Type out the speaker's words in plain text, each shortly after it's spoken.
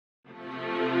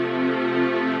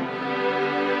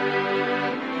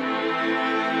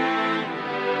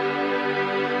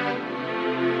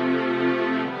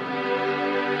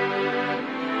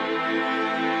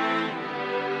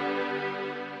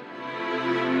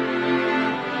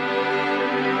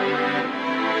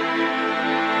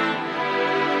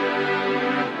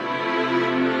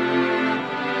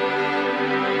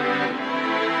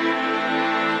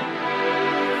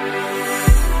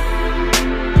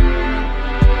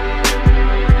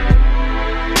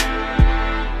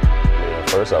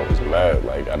first I was mad,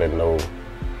 like I didn't know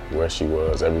where she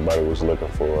was. Everybody was looking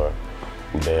for her.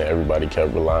 Then everybody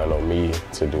kept relying on me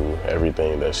to do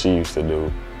everything that she used to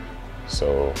do.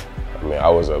 So, I mean, I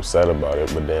was upset about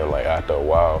it, but then like after a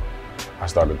while, I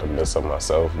started to miss her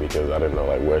myself because I didn't know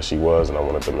like where she was and I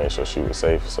wanted to make sure she was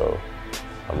safe. So,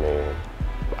 I mean,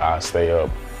 I stay up.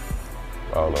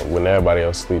 I don't know, when everybody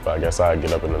else sleep, I guess I'd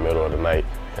get up in the middle of the night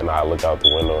and I'd look out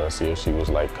the window and see if she was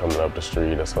like coming up the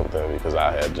street or something because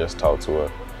I had just talked to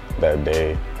her that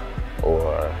day.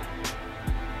 Or,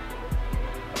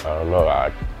 I don't know,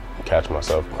 I catch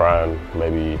myself crying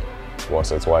maybe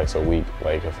once or twice a week,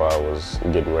 like if I was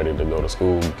getting ready to go to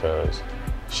school because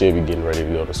she'd be getting ready to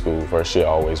go to school. First, she'd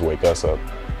always wake us up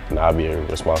and I'd be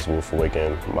responsible for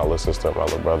waking my little sister and my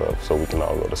little brother up so we can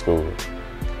all go to school.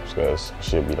 Because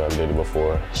she'll be done did it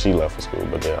before she left for school,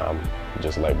 but then I'm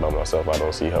just like by myself. I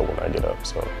don't see her when I get up,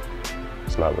 so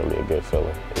it's not really a good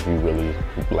feeling. If you really,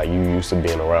 like you used to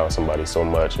being around somebody so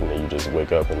much and then you just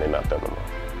wake up and they're not there no more.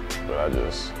 But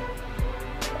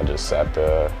I just sat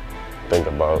there, think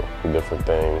about different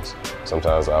things.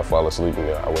 Sometimes I fall asleep and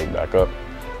then I wake back up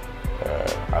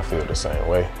and I feel the same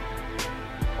way.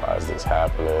 Why is this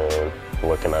happening?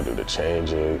 What can I do to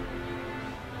change it?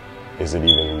 Is it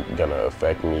even gonna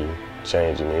affect me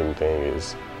changing anything?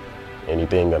 Is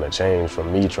anything gonna change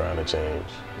from me trying to change?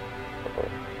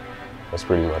 That's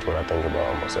pretty much what I think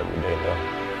about almost every day now.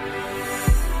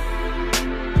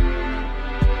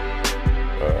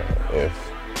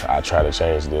 If I try to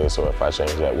change this or if I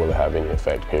change that, will it have any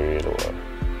effect, period? Or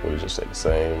will it just stay the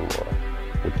same? Or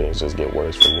will things just get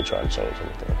worse from me trying to change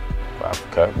anything?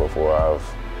 I've cut before, I've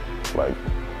like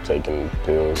taking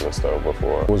pills and stuff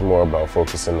before. It was more about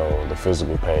focusing on the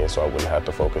physical pain so I wouldn't have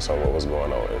to focus on what was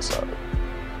going on inside.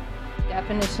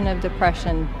 Definition of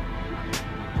depression,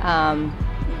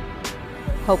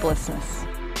 hopelessness.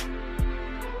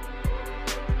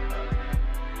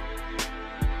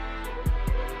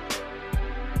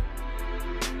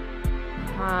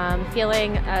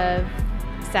 Feeling of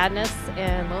sadness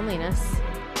and loneliness.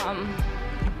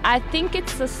 I think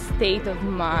it's a state of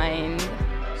mind.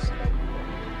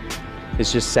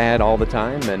 It's just sad all the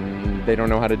time and they don't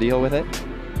know how to deal with it.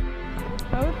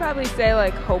 I would probably say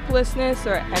like hopelessness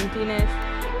or emptiness.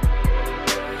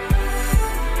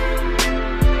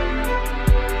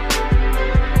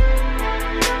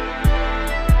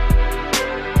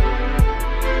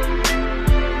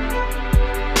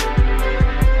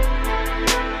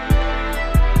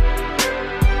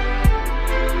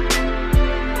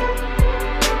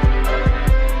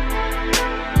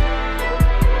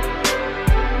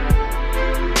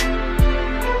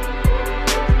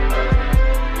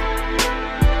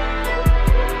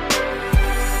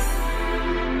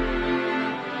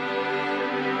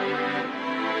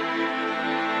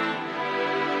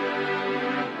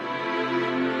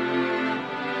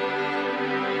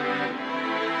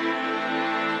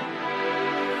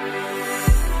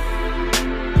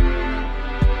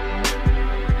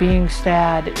 Being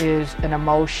sad is an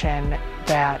emotion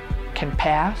that can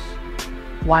pass,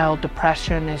 while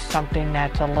depression is something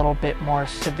that's a little bit more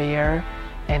severe,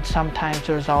 and sometimes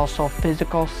there's also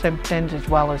physical symptoms as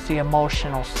well as the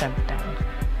emotional symptoms.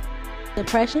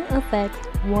 Depression affects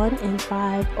 1 in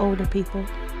 5 older people.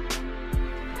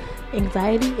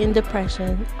 Anxiety and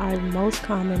depression are the most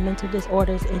common mental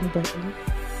disorders in Britain.